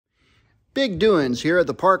Big doings here at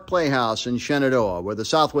the Park Playhouse in Shenandoah, where the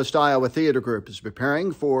Southwest Iowa Theater Group is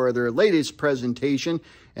preparing for their latest presentation,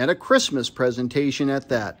 and a Christmas presentation at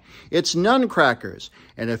that. It's Nuncrackers,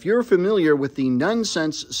 and if you're familiar with the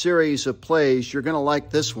Nonsense series of plays, you're going to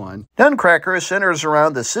like this one. Nuncrackers centers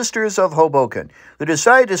around the Sisters of Hoboken, who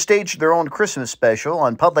decide to stage their own Christmas special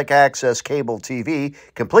on public access cable TV,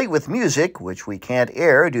 complete with music, which we can't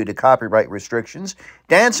air due to copyright restrictions,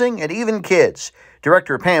 dancing, and even kids.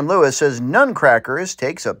 Director Pam Lewis says Nuncrackers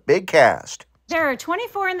takes a big cast. There are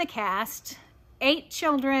 24 in the cast, 8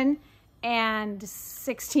 children, and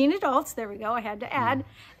 16 adults. There we go, I had to add.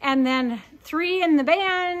 And then 3 in the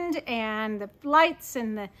band, and the lights,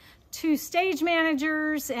 and the 2 stage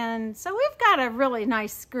managers. And so we've got a really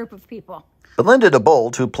nice group of people. Belinda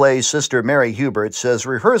DeBolt, who plays Sister Mary Hubert, says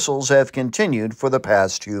rehearsals have continued for the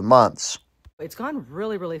past 2 months. It's gone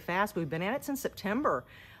really, really fast. We've been at it since September.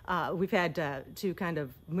 We've had to kind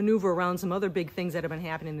of maneuver around some other big things that have been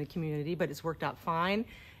happening in the community, but it's worked out fine.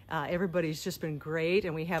 Everybody's just been great,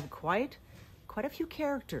 and we have quite a few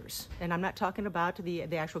characters. And I'm not talking about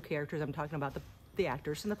the actual characters, I'm talking about the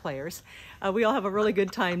actors and the players. We all have a really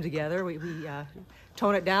good time together. We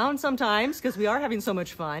tone it down sometimes because we are having so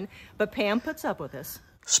much fun, but Pam puts up with us.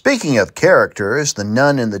 Speaking of characters, the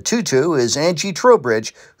nun in the tutu is Angie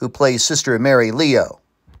Trowbridge, who plays Sister Mary Leo.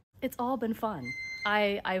 It's all been fun.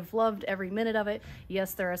 I've loved every minute of it.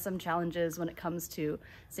 Yes, there are some challenges when it comes to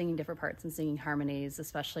singing different parts and singing harmonies,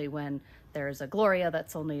 especially when there's a Gloria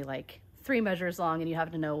that's only like 3 measures long and you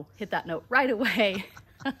have to hit that note right away.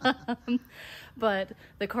 But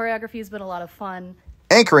the choreography has been a lot of fun.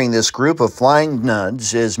 Anchoring this group of flying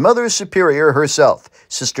nuns is Mother Superior herself,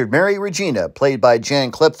 Sister Mary Regina, played by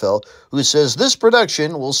Jan Klepfel, who says this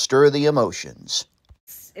production will stir the emotions.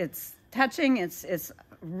 It's touching, it's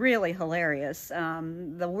really hilarious.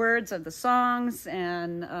 The words of the songs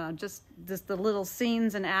and just the little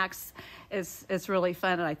scenes and acts, it's really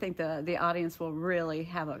fun, and I think the audience will really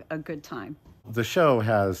have a good time. The show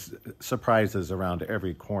has surprises around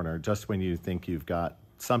every corner. Just when you think you've got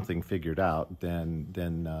something figured out, then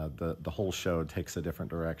the whole show takes a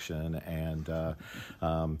different direction, and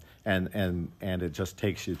it just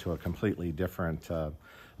takes you to a completely different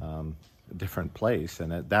place,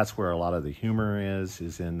 and that's where a lot of the humor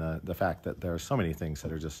is in the fact that there are so many things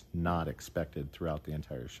that are just not expected throughout the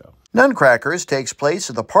entire show. Nuncrackers takes place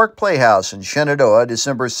at the Park Playhouse in Shenandoah,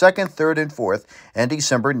 December 2nd, 3rd, and 4th, and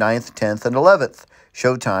December 9th, 10th, and 11th.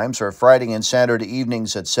 Showtimes are Friday and Saturday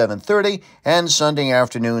evenings at 7:30 and Sunday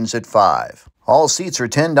afternoons at 5. All seats are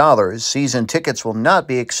 $10. Season tickets will not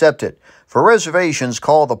be accepted. For reservations,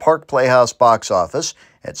 call the Park Playhouse box office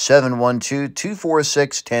at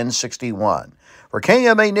 712-246-1061. For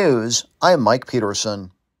KMA News, I'm Mike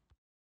Peterson.